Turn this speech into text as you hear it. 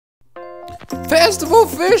Festival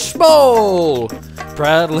Fishbowl!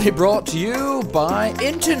 Proudly brought to you by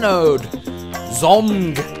Internode,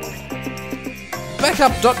 Zomg,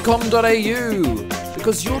 backup.com.au,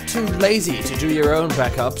 because you're too lazy to do your own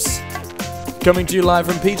backups. Coming to you live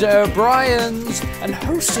from Peter O'Brien's and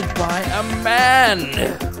hosted by a man.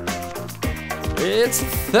 It's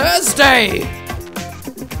Thursday,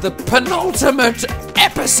 the penultimate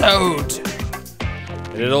episode.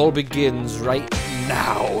 And it all begins right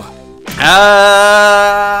now.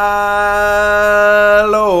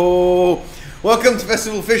 Hello. Welcome to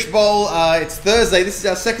Festival Fishbowl. It's Thursday. This is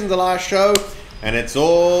our second to last show, and it's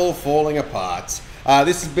all falling apart.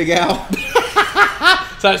 This is Big Al.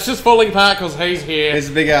 So it's just falling apart because he's here. This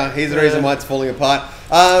is Big Al. He's the reason why it's falling apart.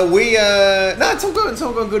 No, it's all good. It's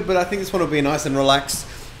all going good, but I think this one will be nice and relaxed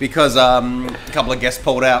because a couple of guests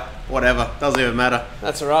pulled out. Whatever. Doesn't even matter.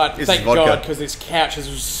 That's all right. Thank God, because this couch is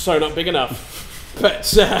so not big enough. But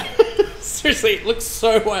seriously, it looks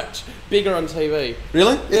so much bigger on TV.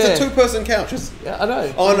 Really? It's a two-person couch. Yeah, I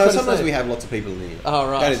know. Oh, no, sometimes we have lots of people in here. Oh,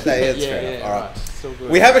 right. That's fair enough. All right. Still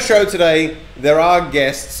good. We have a show today. There are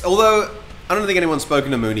guests, although I don't think anyone's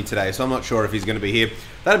spoken to Mooney today, so I'm not sure if he's going to be here.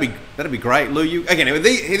 That'd be great. Lou, you... Again,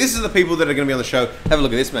 this is the people that are going to be on the show. Have a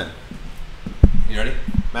look at this, man. You ready?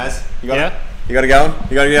 Maz, you got it? You got it going?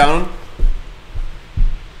 You got it going?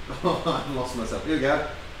 Oh, I lost myself. Here we go.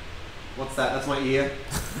 What's that? That's my ear.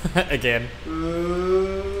 Again.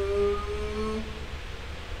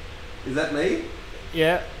 Is that me?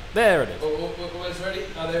 Yeah, there it is. Where's ready?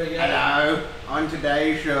 Oh, there we go. Hello. On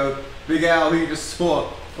today's show, Big Al, who you just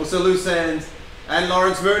saw. Also Lou Sands and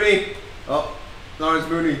Lawrence Mooney. Oh, Lawrence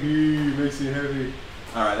Mooney. He makes me happy.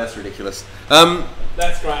 Alright, that's ridiculous.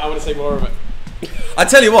 That's great. I want to see more of it. I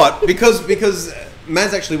tell you what, because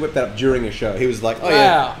Maz actually whipped that up during a show. He was like, "Oh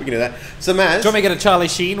yeah, we can do that." So Maz, do you want me to get a Charlie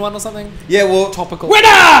Sheen one or something? Yeah, well, topical. Winner!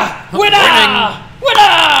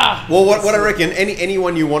 Well, what I reckon,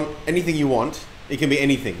 anyone you want, anything you want, it can be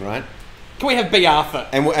anything, right? Can we have B. Arthur?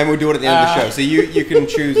 And we'll do it at the end of the show. So you can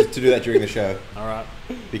choose to do that during the show. All right.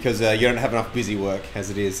 Because you don't have enough busy work as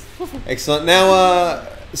it is. Excellent. Now,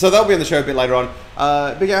 so that'll be on the show a bit later on.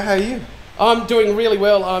 Big Al, how are you? I'm doing really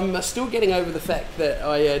well. I'm still getting over the fact that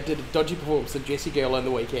I did a dodgy performance of Jessie Girl on the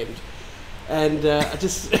weekend. And I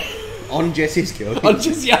just... On Jessie's Girl? I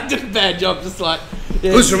did a bad job, just like...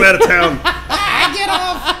 Yeah. Who's from out of town? Get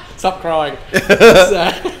off! Stop crying.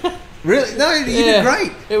 Really? No, you did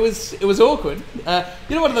great. It was awkward.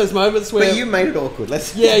 You know, one of those moments where... But you made it awkward.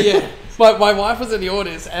 Yeah. My wife was in the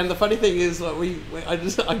audience, and the funny thing is, like, I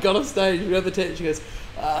got off stage, we had the tent, she goes,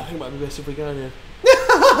 I think it might be best if we go now.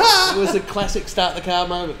 It was a classic start the car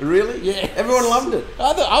moment. Really? Yeah. Everyone loved it.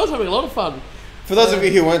 I was having a lot of fun. For those of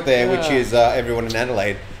you who weren't there, which is everyone in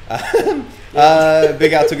Adelaide,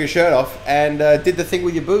 Big Al took his shirt off and did the thing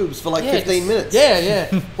with your boobs for like 15 minutes. Yeah.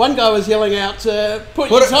 One guy was yelling out,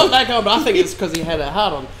 put your top back on, but I think it's because he had a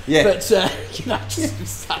heart on. Yeah. But, just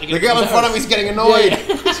starting to the girl in front of me is getting annoyed.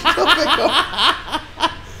 Yeah.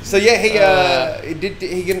 So yeah, he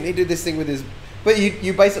did this thing with his... But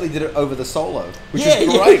you basically did it over the solo, which is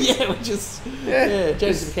great.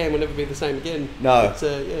 James and Cam will never be the same again. No. But,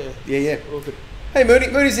 yeah. All good. Hey,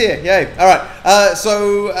 Mooney's here. Yay. All right.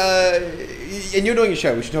 And you're doing your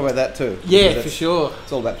show. We should talk about that too. Yeah, for sure.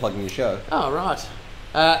 It's all about plugging your show. Oh, right.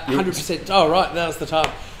 100%. Oh, right. That was the time.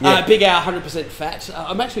 Yeah. Big Al, 100% fat.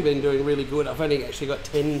 I've actually been doing really good. I've only actually got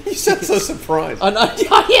 10 You sound so surprised. I know.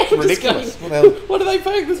 Yeah, ridiculous. What are they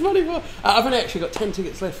paying this money for? I've only actually got 10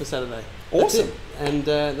 tickets left for Saturday. Awesome. And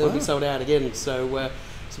they'll be sold out again. So we're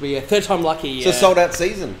third time lucky. So sold out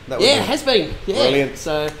season. It has been. Yeah. Brilliant.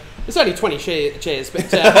 So it's only 20 chairs, but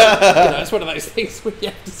it's one of those things where you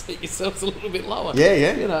have to set yourselves a little bit lower.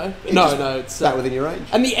 Yeah. You know. No, it's start within your range.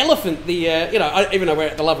 And the elephant, even though we're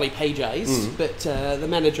at the lovely PJ's, but the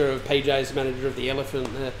manager of PJ's, the manager of the elephant.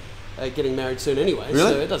 Getting married soon anyway,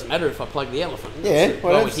 really? So it doesn't matter if I plug the elephant. Yeah,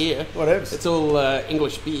 while we're here. Whatever. It's all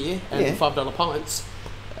English beer and $5 pints.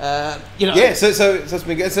 Yeah, so it's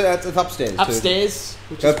been good. So it's upstairs. Upstairs.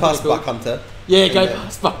 Go past Buck Hunter. Yeah, go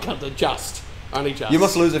past Buck Hunter. Only just. You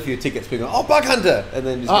must lose a few tickets. People go, Buck Hunter, and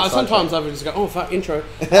then sometimes I would just go, fuck, intro.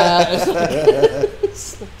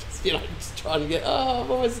 Just trying to get, I'm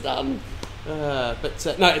almost done. No,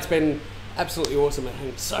 it's been absolutely awesome. I'm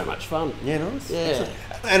having so much fun. Yeah, nice. Yeah. Excellent.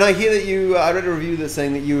 And I hear that I read a review that's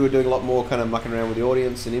saying that you were doing a lot more kind of mucking around with the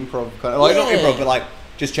audience and improv, not improv, but like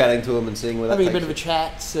just chatting to them and seeing where that having a takes bit of a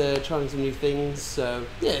chat, trying some new things. So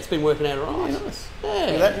yeah, it's been working out alright. Yeah, nice.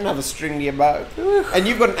 Yeah. That didn't have a string to your bow. And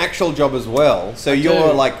you've got an actual job as well, so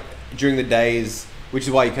you're like during the days, which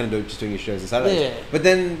is why you kind of doing your shows on Saturdays. Yeah. But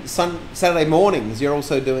then Saturday mornings, you're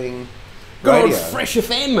also doing radio. Radio. On Fresh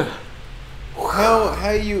FM.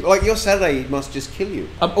 How you like your Saturday must just kill you.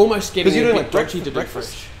 I'm almost getting you're a doing bit like dodgy to do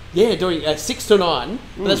breakfast? fresh. Yeah, doing 6 to 9.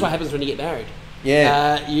 But that's what happens when you get married.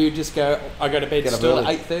 Yeah. You just go. I go to bed Get up still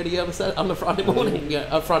early. at 8:30 on the Friday morning.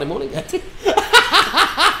 Friday morning.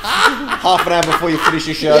 Half an hour before you finish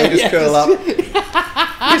your show, you just curl up.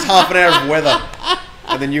 Here's half an hour of weather.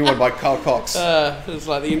 And the new one by Carl Cox. It's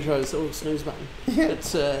like the intro's snooze button. Yeah.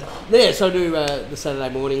 So I do the Saturday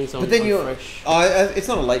mornings. But then you're fresh. it's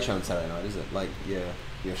not a late show on Saturday night, is it? Like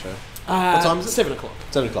your show. What time is it? 7 o'clock.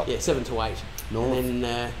 7 o'clock. Yeah, 7 to 8. North. And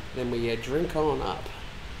then we drink on up.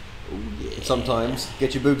 Ooh, yeah. Sometimes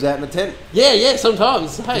get your boobs out in the tent. Yeah.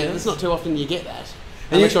 Sometimes. Hey, it's not too often you get that.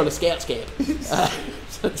 And Unless you're on a scout camp.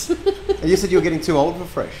 And you said you were getting too old for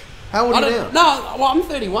fresh. How old are you now? No, well, I'm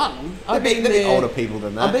 31. I've been There'd be there. older people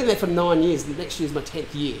than that. I've been there for 9 years. The next year's my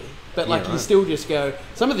 10th year. But Yeah, you right. still just go.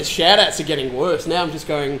 Some of the shout outs are getting worse. Now I'm just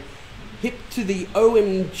going hip to the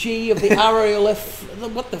OMG of the RALF.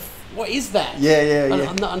 What is that? Yeah.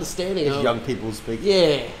 I'm not understanding. As young people speak.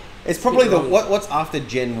 Yeah. It's probably Bit wrong. what's after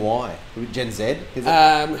Gen Y? Gen Z? Is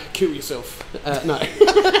it? Kill yourself. No.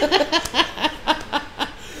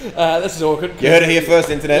 This is awkward. You heard it here first,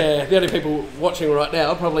 internet. Yeah, the only people watching right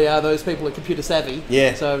now probably are those people at Computer Savvy.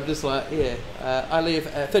 Yeah. So just I live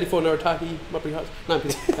 34 Noritaki, Mudbury Heights. No,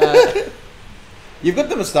 You've got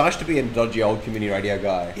the moustache to be a dodgy old community radio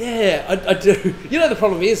guy. yeah, I do. You know, the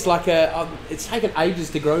problem is, it's taken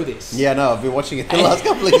ages to grow this. Yeah, no, I've been watching it the last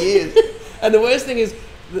couple of years. And the worst thing is,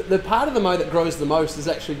 the part of the mow that grows the most is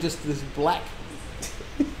actually just this black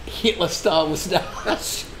Hitler-style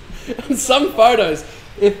moustache. On some photos,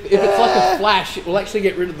 if it's like a flash, it will actually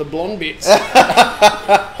get rid of the blonde bits.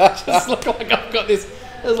 Just look like I've got this.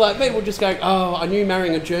 It's like people just going, "Oh, I knew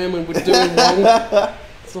marrying a German would do him wrong."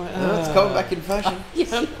 It's like, It's coming back in fashion. yeah,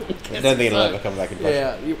 I don't think it'll ever come back in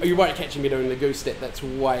fashion. Yeah, you won't catch me doing the goose step. That's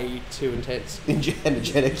way too intense.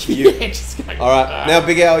 Energetic for you. Yeah, just going, All right, now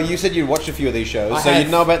Big Al, you said you'd watched a few of these shows, I so have.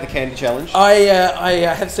 you'd know about the Candy Challenge. I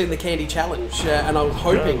have seen the Candy Challenge, and I was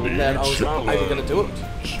hoping that I was maybe going to do it.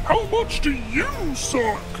 How much do you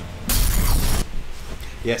suck?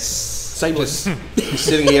 Yes. Seamless. Just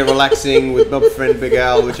sitting here relaxing with my friend Big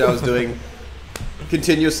Al, which I was doing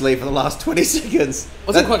continuously for the last 20 seconds.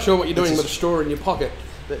 Wasn't quite sure what you're doing with a straw in your pocket.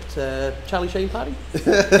 But Charlie Sheen party?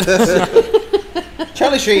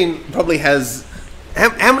 Charlie Sheen probably has...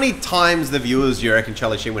 How many times the viewers do you reckon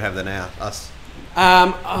Charlie Sheen would have than us?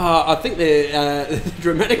 I think they're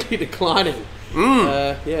dramatically declining.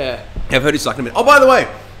 Yeah. I've heard he's sucking a bit. Oh, by the way...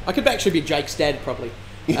 I could actually be Jake's dad, probably.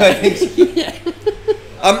 I think so.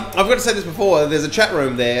 I've got to say this before. There's a chat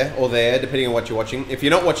room there, or there, depending on what you're watching. If you're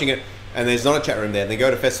not watching it and there's not a chat room there, then go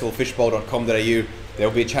to festivalfishbowl.com.au.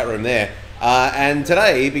 There'll be a chat room there. And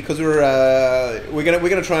today, because we're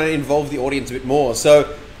gonna try and involve the audience a bit more.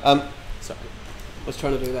 So, Sorry. I was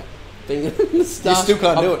trying to do that thing. You still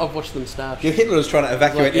can't do it. I've watched them starve. your Hitler was trying to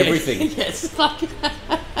evacuate everything. Yes. Like,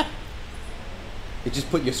 You just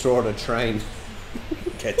put your straw on a train.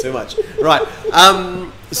 Okay, too much. Right.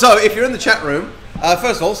 So if you're in the chat room,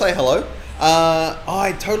 first of all, say hello.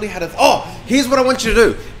 I totally had a... here's what I want you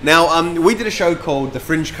to do. Now, we did a show called The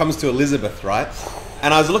Fringe Comes to Elizabeth, right?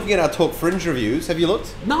 And I was looking at our Talk Fringe reviews. Have you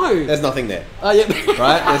looked? no. There's nothing there. Yeah.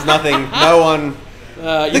 Right? There's nothing. No one...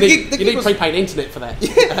 You need was- prepaid internet for that.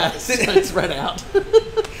 So it's read out.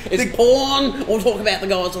 It's porn. We'll talk about the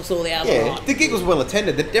guys I saw the other Yeah, night. the gig was well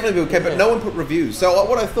attended. There definitely people came, but no one put reviews. So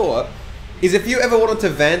what I thought is, if you ever wanted to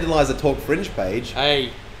vandalise a Talk Fringe page, Hey,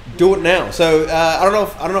 do it now. So I don't know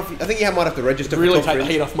if I think you might have to register. really for Talk take the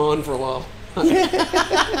Fringe. heat off mine for a while.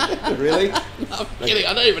 Really? I'm kidding.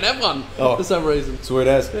 I don't even have one for some reason. Sweet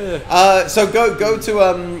as. Yeah. So go to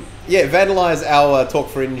vandalise our Talk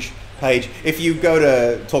Fringe page. If you go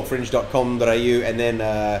to talkfringe.com.au and then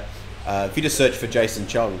if you just search for Jason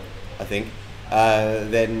Chung, I think,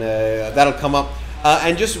 then that'll come up.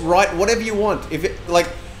 And just write whatever you want.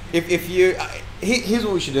 If you here's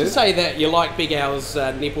what we should do. Just say that you like Big Al's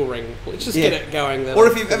nipple ring. Let's just get it going. Or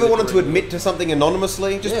if you've ever wanted to admit to something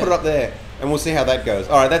anonymously, just put it up there, and we'll see how that goes.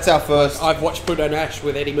 All right, that's our first. I've watched Pluto Nash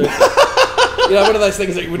with Eddie Murphy. You know, one of those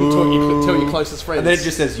things that you wouldn't tell your closest friends. And then it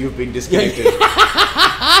just says you've been disconnected.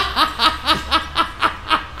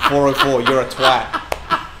 404, you're a twat.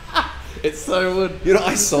 It's so good. You know,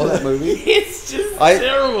 I saw that movie. It's just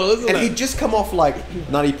terrible, isn't and it? he'd just come off like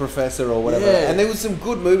Nutty Professor or whatever. Yeah. And there was some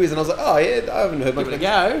good movies, and I was like, oh yeah, I haven't heard much Give it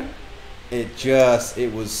about a go.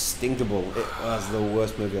 it was stinkable. It was the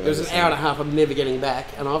worst movie I've It was ever an seen. hour and a half. I'm never getting back,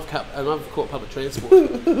 and I've caught public transport. You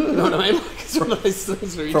know what I mean? Like, it's one of those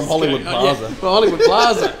things where you From just Hollywood go, Plaza. from Hollywood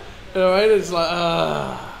Plaza. You know what I mean? It's like,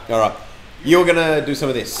 All right. you're gonna do some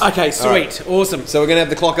of this. Okay, All right. sweet, awesome. So we're gonna have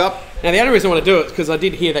the clock up. Now the only reason I want to do it is because I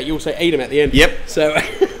did hear that you also eat them at the end. Yep. So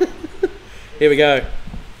here we go.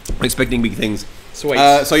 Expecting big things. Sweet.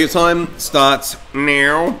 So your time starts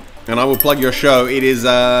now, and I will plug your show. It is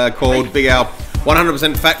called Big Al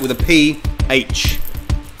 100% Fat with a PH.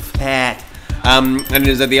 Fat. And it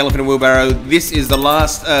is at the Elephant and Wheelbarrow. This is the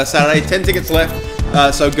last Saturday. 10 tickets left.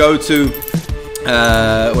 So go to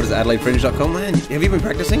what is it, AdelaideFringe.com. Man, have you been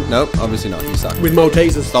practicing? Nope, obviously not. You suck. With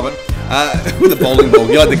Maltesers. Stop it. With a bowling ball.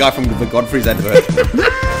 You're like the guy from the Godfrey's advert.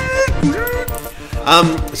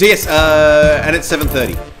 So yes, and it's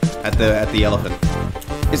 7:30 at the Elephant.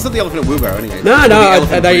 It's not the Elephant at Wheelbarrow anyway. No,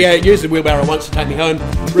 they Bridge. used the wheelbarrow once to take me home.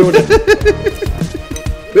 Ruined it.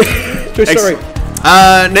 True story.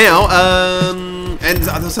 Now, and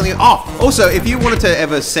there's something. Oh, also, if you wanted to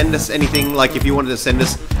ever send us anything, like if you wanted to send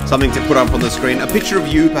us something to put up on the screen, a picture of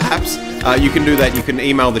you, perhaps, you can do that. You can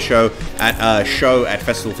email the show at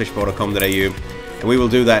show@festivalfishbowl.com.au, and we will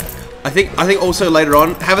do that. I think also later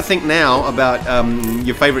on, have a think now about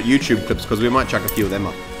your favourite YouTube clips, because we might chuck a few of them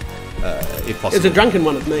up, if possible. There's a drunken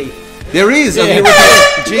one of me. There is. Yeah.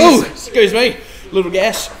 Jeez. Ooh, excuse me, little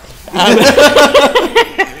gas.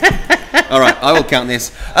 All right, I will count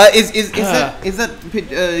this. Is that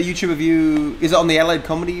YouTube of you? Is it on the Adelaide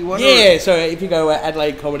Comedy one? Yeah, so if you go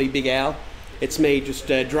Adelaide Comedy Big Al, it's me just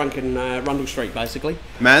drunk in Rundle Street, basically.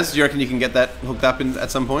 Maz, do you reckon you can get that hooked up at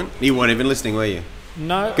some point? You weren't even listening, were you?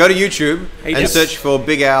 No. Go to YouTube and Yes. search for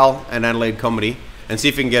Big Al and Adelaide Comedy and see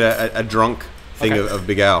if you can get a drunk thing Okay. of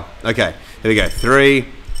Big Al. Okay, here we go. 3,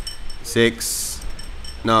 6,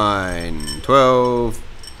 9, 12.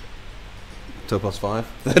 12 plus 5,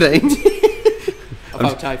 13.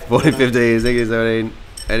 Above tape. 14, 15, 16, 17,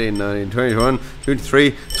 18, 19, 20, 21,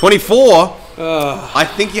 23, 24. I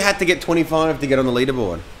think you had to get 25 to get on the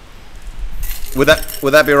leaderboard. Would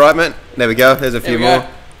that be right, mate? There we go. There's a few There we more.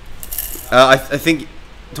 I think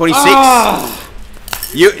 26.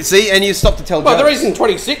 You see, and you stopped to tell Well, the jokes. reason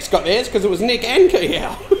 26 got there is because it was Nick and Key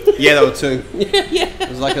Al. Yeah, there were two. Yeah. It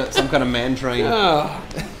was like some kind of man train.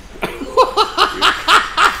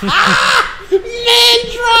 Man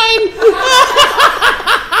train!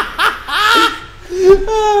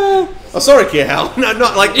 Oh, sorry, Kial. No,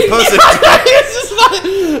 not like the person. It's just like,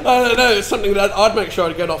 I don't know, it's something that I'd make sure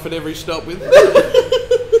I'd get off at every stop with.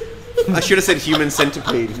 I should have said human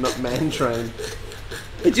centipede, not man train.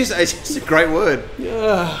 It's just a great word.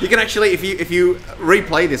 Yeah. You can actually, if you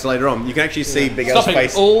replay this later on, you can actually see Big Al's Stopping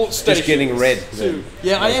face all just stations. getting red.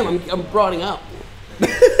 Yeah, I am. I'm writing up.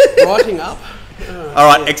 Writing up. All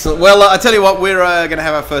right, excellent. Well, I tell you what, we're going to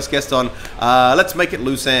have our first guest on. Let's make it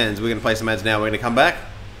loose ends. We're going to play some ads now. We're going to come back.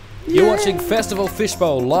 You're watching Festival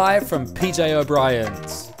Fishbowl live from PJ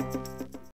O'Brien's.